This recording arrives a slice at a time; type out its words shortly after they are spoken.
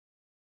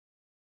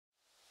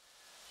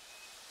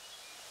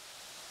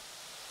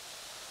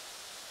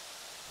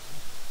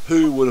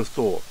Who would have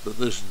thought that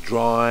this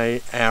dry,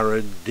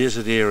 arid,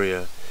 desert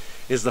area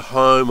is the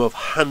home of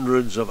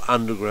hundreds of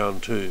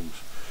underground tombs?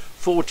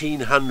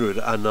 1,400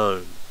 are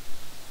known.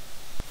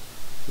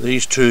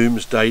 These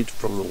tombs date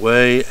from the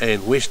Wei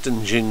and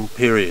Western Jin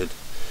period,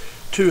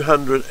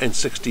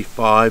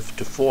 265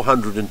 to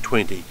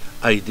 420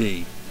 AD.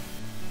 It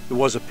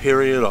was a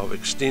period of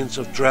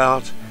extensive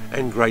drought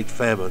and great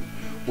famine,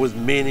 with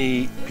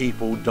many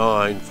people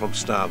dying from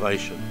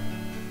starvation.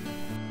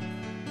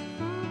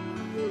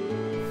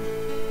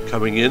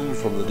 Coming in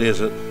from the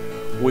desert,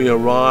 we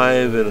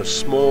arrive in a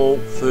small,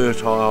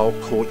 fertile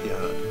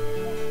courtyard.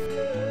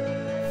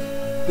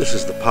 This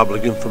is the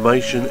public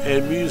information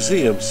and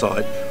museum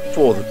site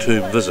for the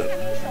tomb visit.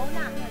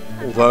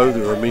 Although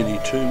there are many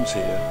tombs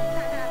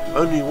here,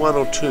 only one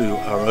or two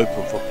are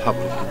open for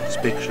public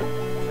inspection.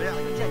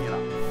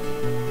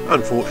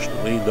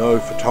 Unfortunately,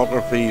 no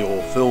photography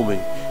or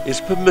filming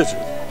is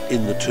permitted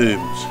in the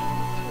tombs.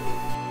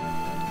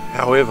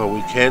 However,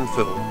 we can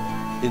film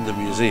in the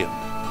museum.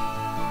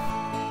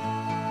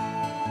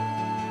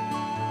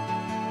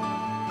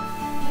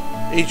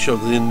 Each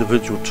of the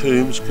individual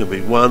tombs can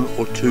be 1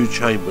 or 2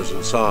 chambers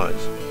in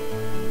size.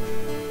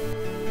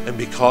 And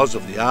because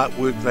of the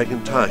artwork they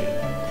contain,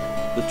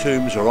 the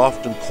tombs are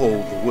often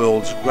called the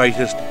world's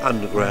greatest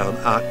underground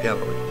art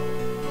gallery.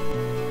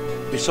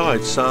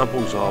 Besides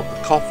samples of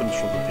the coffins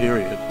from the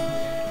period,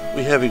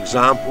 we have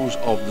examples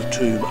of the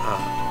tomb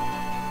art.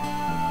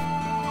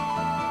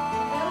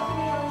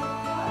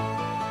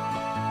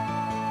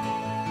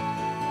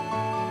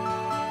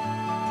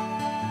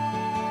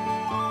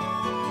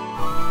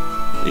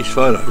 These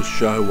photos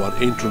show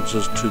what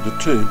entrances to the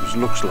tombs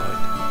looks like.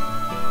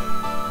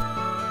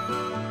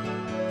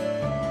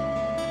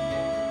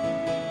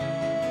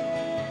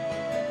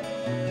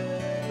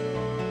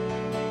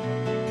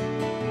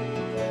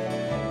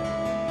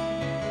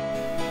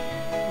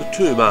 The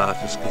tomb art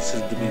is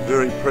considered to be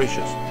very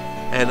precious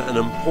and an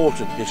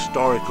important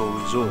historical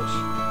resource.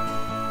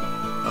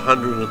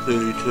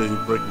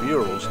 132 brick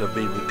murals have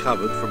been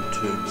recovered from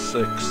Tomb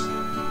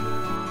 6.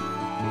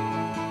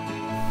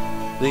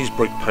 These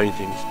brick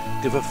paintings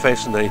give a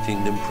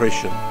fascinating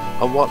impression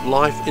of what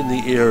life in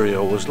the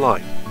area was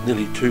like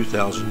nearly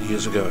 2,000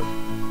 years ago.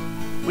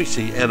 We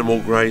see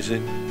animal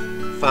grazing,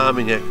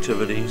 farming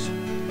activities,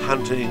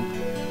 hunting,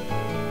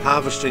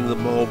 harvesting the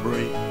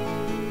mulberry,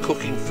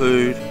 cooking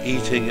food,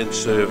 eating and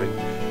serving,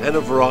 and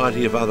a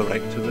variety of other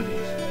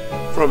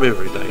activities from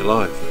everyday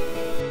life.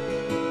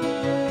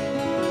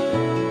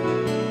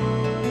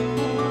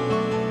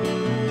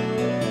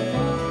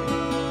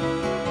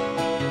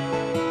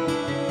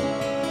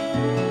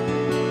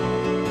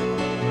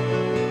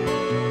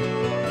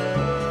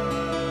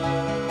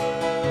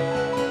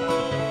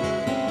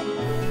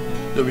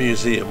 The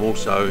museum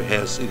also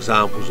has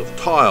examples of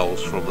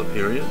tiles from the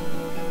period.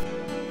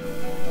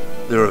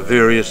 There are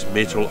various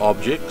metal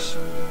objects,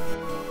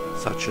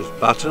 such as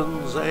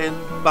buttons and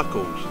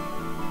buckles.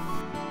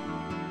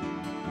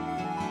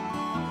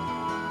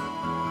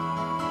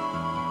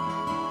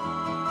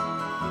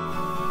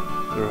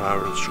 There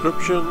are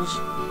inscriptions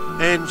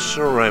and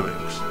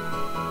ceramics.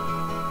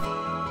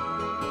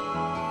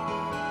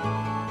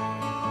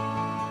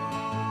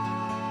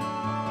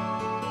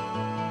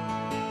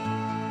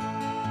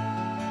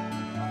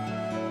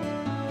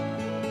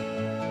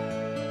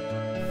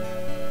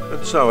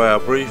 And so our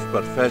brief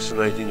but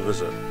fascinating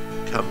visit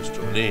comes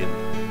to an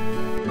end.